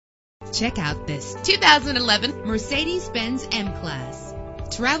Check out this 2011 Mercedes-Benz M-Class.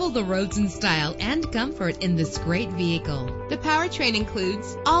 Travel the roads in style and comfort in this great vehicle. The powertrain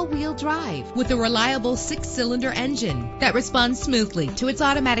includes all-wheel drive with a reliable 6-cylinder engine that responds smoothly to its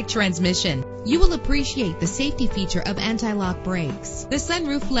automatic transmission. You will appreciate the safety feature of anti-lock brakes. The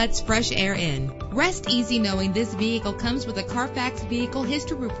sunroof lets fresh air in. Rest easy knowing this vehicle comes with a Carfax Vehicle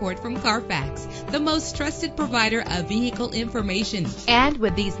History Report from Carfax, the most trusted provider of vehicle information. And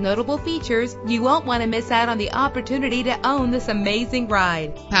with these notable features, you won't want to miss out on the opportunity to own this amazing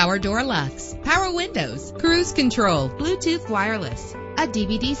ride. Power door locks, power windows, cruise control, Bluetooth wireless, a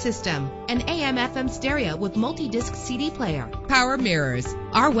DVD system, an AM/FM stereo with multi-disc CD player, power mirrors.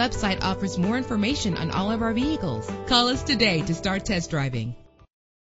 Our website offers more information on all of our vehicles. Call us today to start test driving.